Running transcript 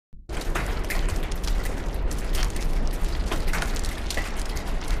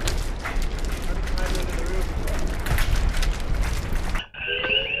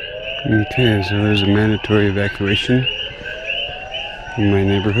Okay, so there's a mandatory evacuation in my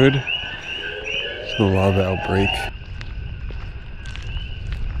neighborhood. It's a lava outbreak.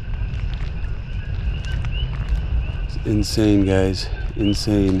 It's insane, guys.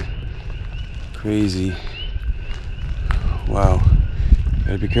 Insane. Crazy. Wow.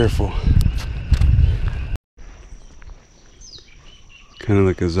 Gotta be careful. Kind of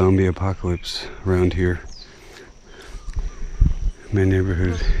like a zombie apocalypse around here. My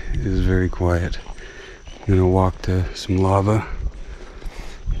neighborhood is very quiet. I'm gonna walk to some lava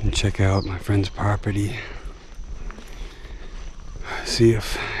and check out my friend's property. See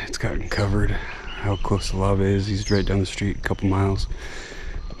if it's gotten covered, how close the lava is. He's right down the street, a couple miles.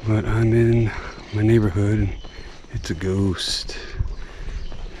 But I'm in my neighborhood and it's a ghost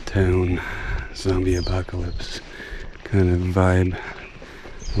town, zombie apocalypse kind of vibe.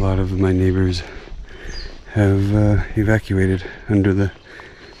 A lot of my neighbors have evacuated under the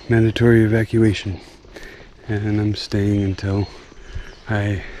mandatory evacuation, and I'm staying until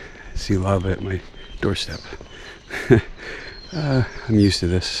I see lava at my doorstep. I'm used to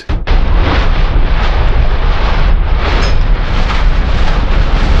this.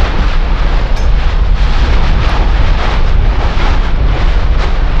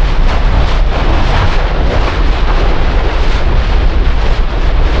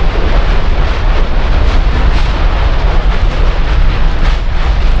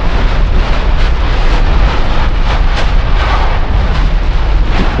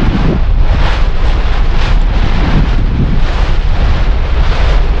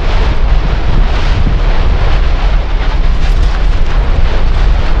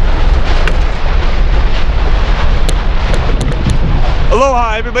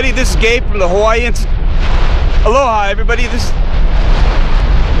 Aloha everybody, this is Gabe from the Hawaii Aloha everybody, this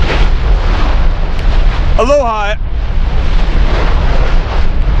Aloha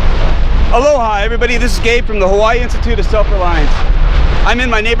everybody, this is Gabe from the Hawaii Institute of Self-Reliance. I'm in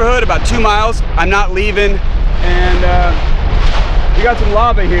my neighborhood about 2 miles. I'm not leaving, and we got some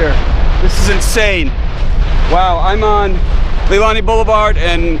lava here. This is insane. Wow, I'm on Leilani Boulevard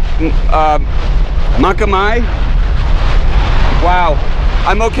and Makamai. Wow,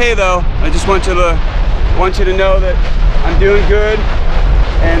 I'm okay though. I just want you to know that I'm doing good.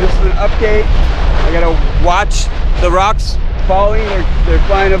 And this is an update. I gotta watch the rocks falling. They're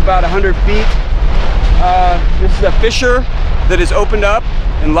flying about 100 feet. This is a fissure that is opened up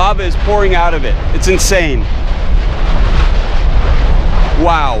and lava is pouring out of it. It's insane.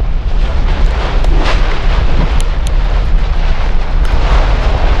 Wow.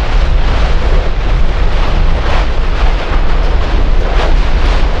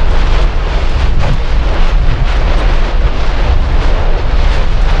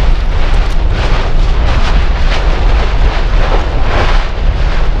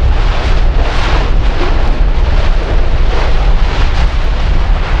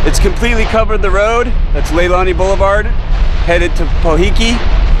 It's completely covered the road. That's Leilani Boulevard, headed to Pohiki.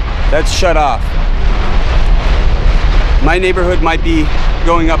 That's shut off. My neighborhood might be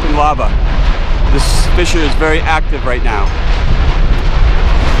going up in lava. This fissure is very active right now.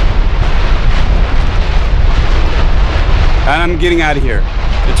 And I'm getting out of here.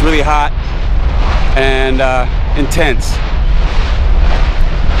 It's really hot and intense.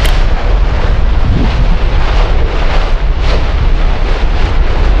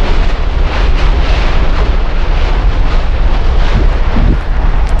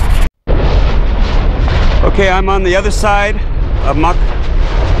 Okay, I'm on the other side of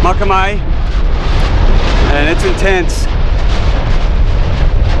Makamai, and it's intense.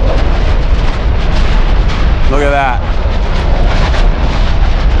 Look at that.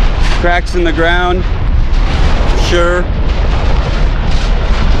 Cracks in the ground, sure.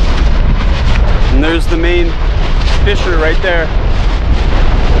 And there's the main fissure right there.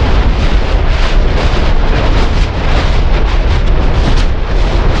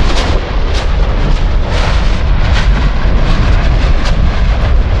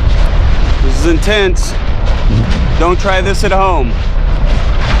 This is intense. Don't try this at home.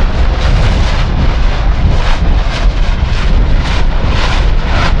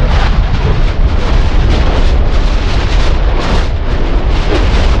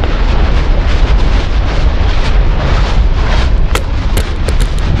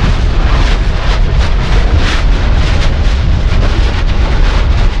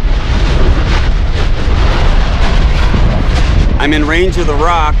 I'm in range of the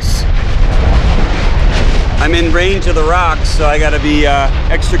rocks. I'm in range of the rocks, so I gotta be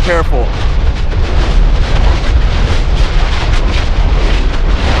extra careful.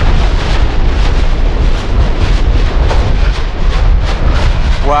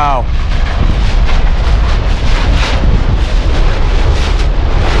 Wow.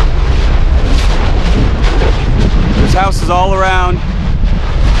 There's houses all around.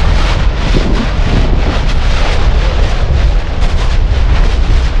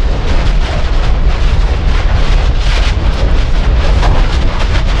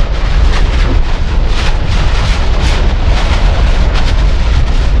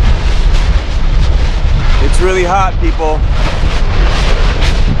 It's really hot, people.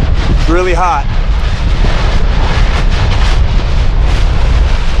 It's really hot.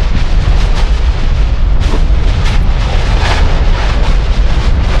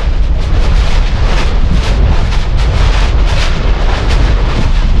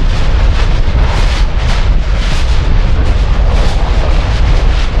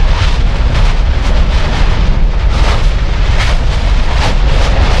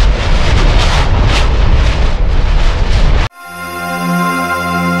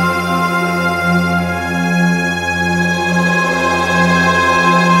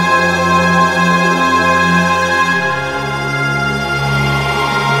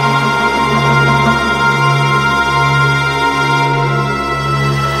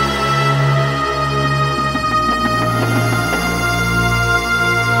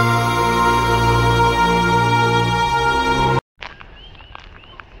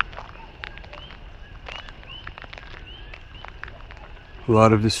 A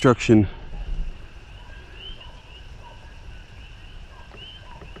lot of destruction.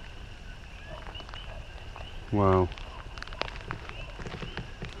 Wow.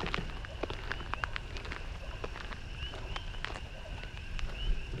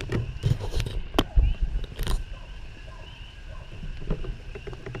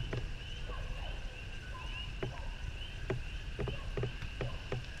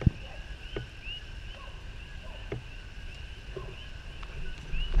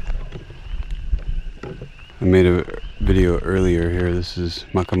 I made a video earlier here. This is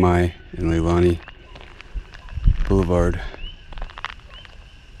Makamai and Leilani Boulevard.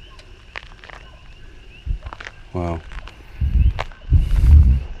 Wow.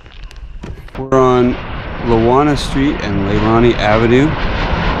 We're on Lawana Street and Leilani Avenue.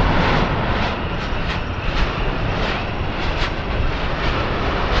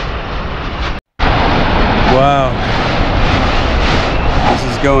 Wow.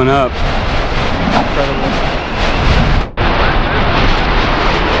 This is going up. Incredible.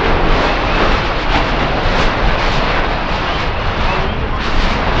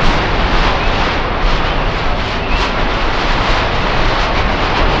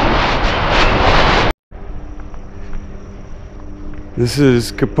 This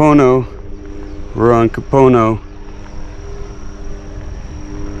is Kapono. We're on Kapono.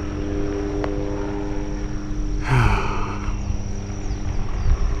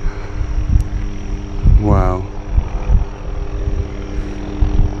 Wow.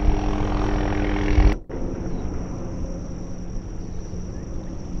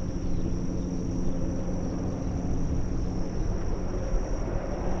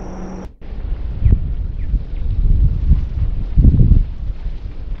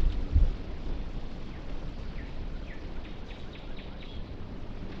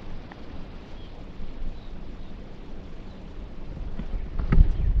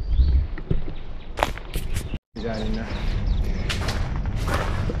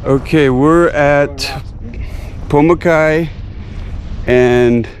 Okay, we're at Pomokai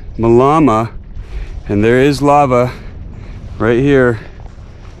and Malama, and there is lava right here.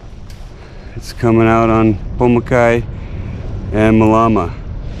 It's coming out on Pomokai and Malama.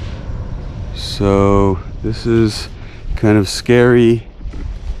 So this is kind of scary.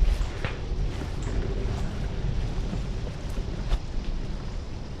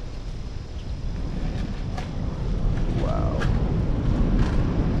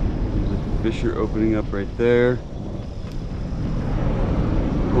 Fissure opening up right there.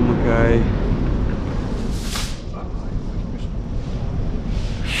 Pomokai.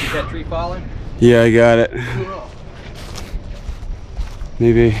 Is that tree falling? Yeah, I got it.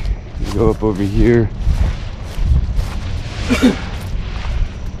 Maybe go up over here.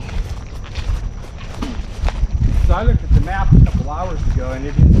 So I looked at the map a couple hours ago and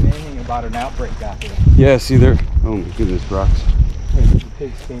it didn't say anything about an outbreak out there. Yeah, see there. Oh my goodness, rocks. The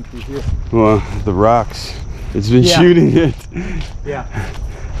pigs came through here. Well, the rocks. It's been shooting it. Yeah.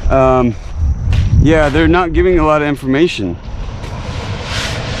 Yeah, they're not giving a lot of information.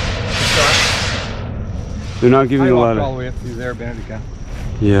 They're not giving a lot of. all the way up through there, Benedica.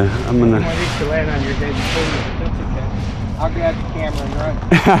 Yeah, I'm gonna. I used to land on your head before you. I'll grab the camera and run.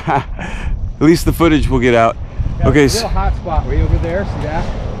 At least the footage will get out. Okay, It's a real hot spot. Way over there. See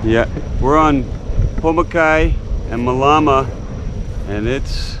that? yeah, we're on Pomokai and Malama, and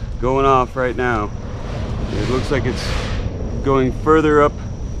it's going off right now. It looks like it's going further up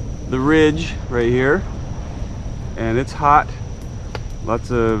the ridge right here, and it's hot.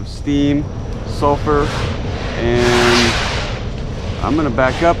 Lots of steam, sulfur, and I'm gonna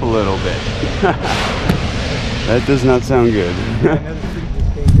back up a little bit. That does not sound good. Another tree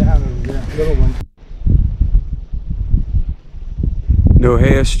just came down over there. Little one.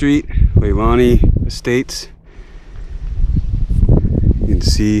 Nohea Street, Leilani Estates. You can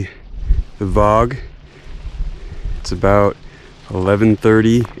see the VOG. It's about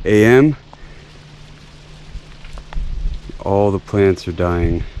 11:30 a.m. All the plants are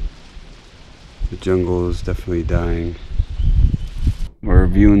dying. The jungle is definitely dying. We're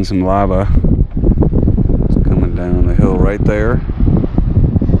viewing some lava. It's coming down the hill right there.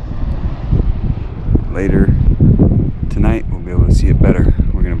 Later tonight we'll be able to see it better.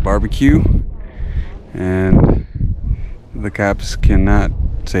 We're gonna barbecue, and the cops cannot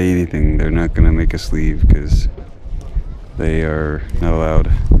say anything. They're not gonna make us leave because they are not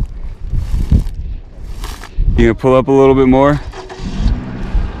allowed. You gonna pull up a little bit more?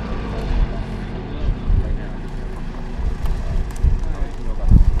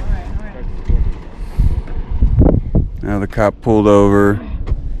 Now the cop pulled over.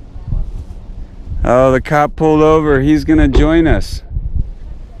 Oh, the cop pulled over. He's gonna join us.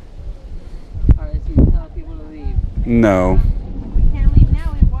 Alright, so you tell people to leave. No. We can't leave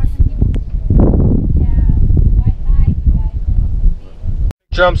now. We're watching people. Yeah. Bye.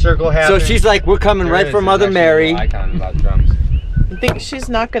 Drum circle So happened. she's like, we're coming right for Mother Mary. Icon about drums. I think she's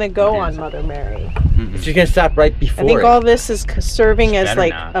not going to go on Mother Mary. She's gonna stop right before I think it. all this is serving as better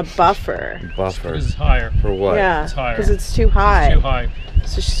like not. a buffer. Buffer. This is higher. For what? Yeah, It's higher. because it's too high. It's too high.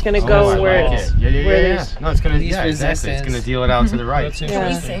 So she's going to I go like where it. it's... Yeah. where there's- No, it's gonna. Least Yeah, exactly. It's resistance. gonna deal it out to the right. That's Yeah.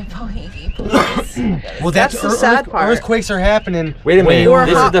 interesting. Well, That's the sad part. Earthquakes are happening. Wait a minute. Or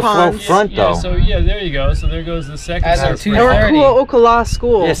This is hot the ponds. front Yeah, though. so yeah, there you go. So there goes the second As of earthquake. 2:30. Or Kula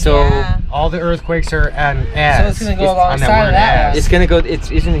School. Yeah, so All the earthquakes are on as. So it's gonna go on alongside that of word that as. it's gonna go. It's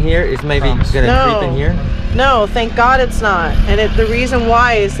isn't here. It's maybe gonna No. creep in here. No, thank God it's not. And the reason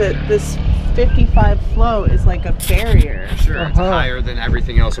why is that this 55 flow is like a barrier. Sure, it's higher than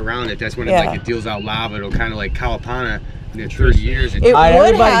everything else around it. That's when Yeah. it deals out lava. It'll kind of like Kalapana in 30 years. It All right, would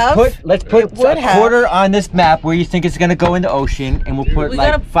everybody, have. let's put it would a have. quarter on this map where you think it's gonna go in the ocean, and we'll put We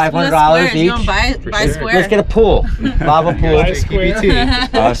like gotta $500 You each. gonna buy sure. square? Let's get a pool, lava pool.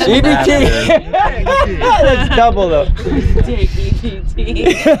 EBT. Awesome. EBT. That's double though. Take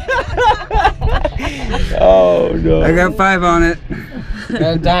EPT. Oh no. I got 5 on it.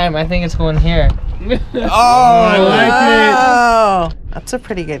 A dime. I think it's going here. I like Oh, that's a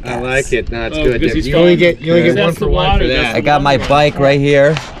pretty good guess. I like it. No, it's Oh, good. because he's You only falling- get one That's for the one water, for that's that. I got my bike right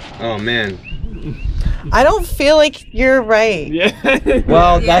here. Oh man. I don't feel like you're right. Yeah.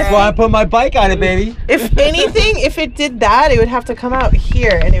 Well, that's why I put my bike on it, baby. If anything, if it did that, it would have to come out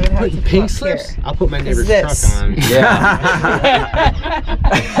here, and it would have to come Pink up slips? here. I'll put my neighbor's this. truck on. Yeah.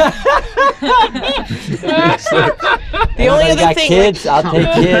 The only Anybody other got thing kids? like, I'll take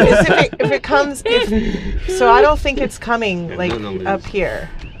is kids. if it comes, so I don't think it's coming like no, up here.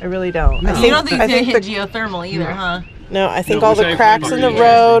 I really don't. I You don't think I it's gonna hit the, geothermal either, huh? no, I think No, all which the I cracks in the agree.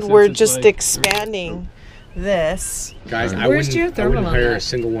 Yeah, road since were it's just like- expanding this. Guys, I Where's wouldn't geothermal on hire that? a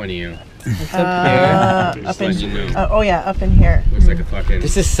single one of you. It's Up Just in, let you know. oh yeah, up in here. Looks like a fucking.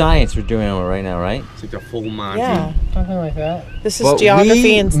 This is science we're doing right now, right? It's like a full Monty. Yeah, Something like that. this is Well, geography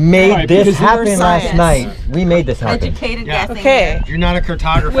we and made Right, this because happen we're last science. night. We made this happen. Educated Yeah. guessing. okay. You're not a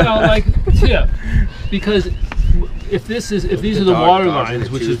cartographer. Well, like, yeah, because if these are the Dog- water dogs in lines,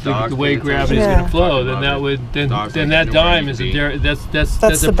 the which tube, is the dogs way in the gravity is tube. going to flow, Talking then about that it. would Dogs then make that no dime way is to a be. there. That's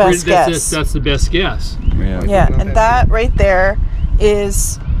the a best guess. That's the best guess. Yeah. Yeah, and that right there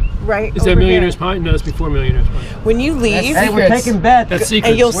is right Is over that Millionaire's here. Pine? No, it's before Millionaire's Pine. When you leave, Hey, we're Secrets. taking bets. That's and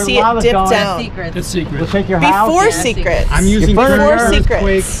secret. you'll Where see it lava's dip going. down. Secrets. That's secret. We'll take your house. Before Yeah, secrets. I'm using Before current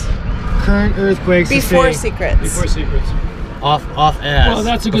secrets. current earthquakes. to Before say secrets. Before secrets. off as. Well,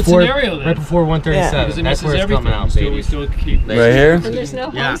 that's a good Before- scenario then. Right before 137. Because it That's misses where it's everything. coming out, we baby. still keep. Right here? And there's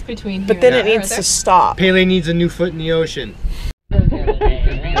no Yeah. homes between here But then and it there, needs are to there? stop. Pele needs a new foot in the ocean. Be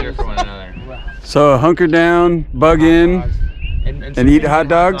there for one another. So hunker down, bug in, and eat hot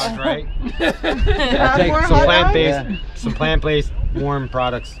dogs? Right? Have more Some hot plant-based, dogs? some plant-based warm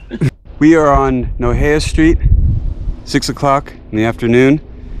products. We are on Nohea Street, 6 o'clock in the afternoon.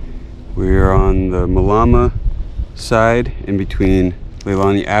 We are on the Malama side in between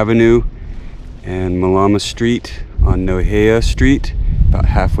Leilani Avenue and Malama Street on Nohea Street, about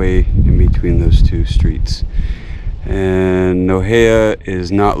halfway in between those two streets. and Nohea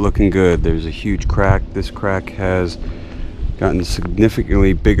is not looking good. There's a huge crack. This crack has gotten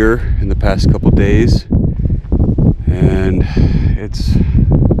significantly bigger in the past couple days, and it's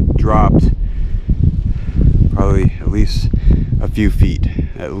dropped probably at least a few feet,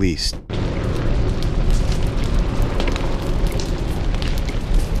 at least.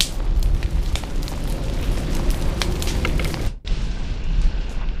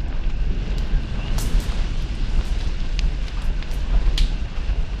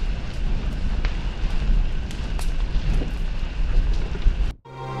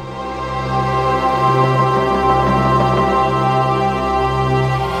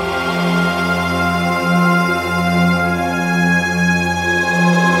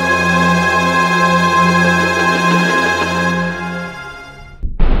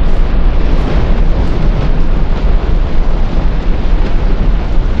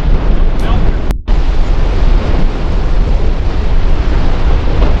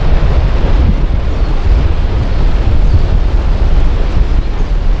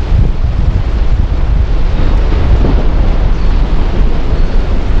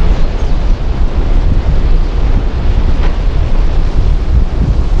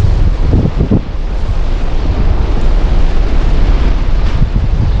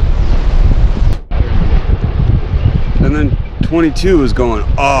 And then 22 is going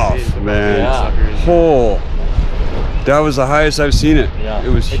off, man. Yeah. Oh, that was the highest I've seen it. Yeah. It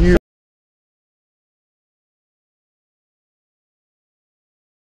was huge.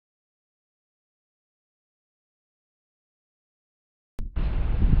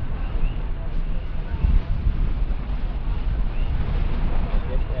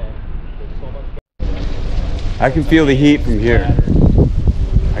 I can feel the heat from here.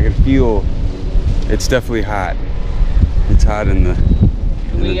 I can feel it's definitely hot. It's hot in the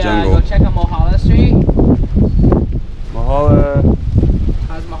jungle. Go check out Mohala Street. Mahala,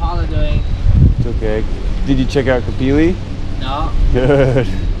 How's Mohala doing? it's okay. Did you check out Kapili? No. Good.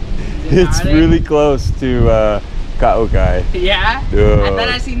 It's gnarly? really close to Kaukai. Yeah? Yeah. I thought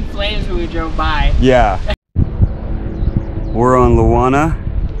I seen flames when we drove by. Yeah. We're on Luana.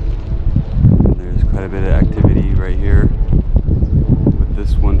 There's quite a bit of activity right here with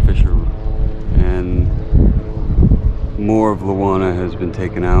this one fissure, and more of Luana has been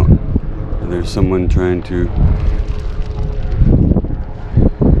taken out, and there's someone trying to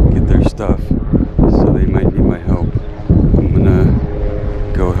get their stuff, so they might need my help. I'm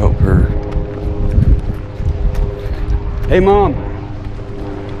gonna go help her. Hey Mom!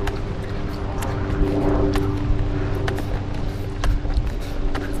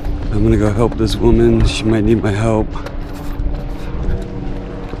 I'm gonna go help this woman. She might need my help.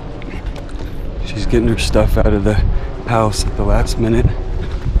 She's getting her stuff out of the house at the last minute.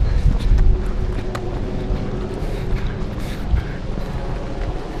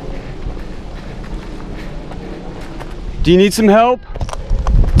 Do you need some help?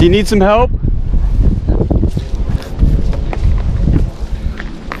 Do you need some help? Came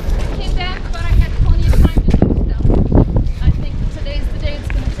back, but I had plenty of time to do stuff. I think today's the day it's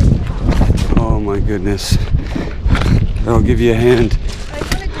going to take me out. Oh my goodness. I'll give you a hand. I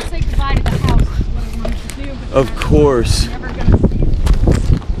wanted to say goodbye to the house. That's what I wanted to do. But Of course. Never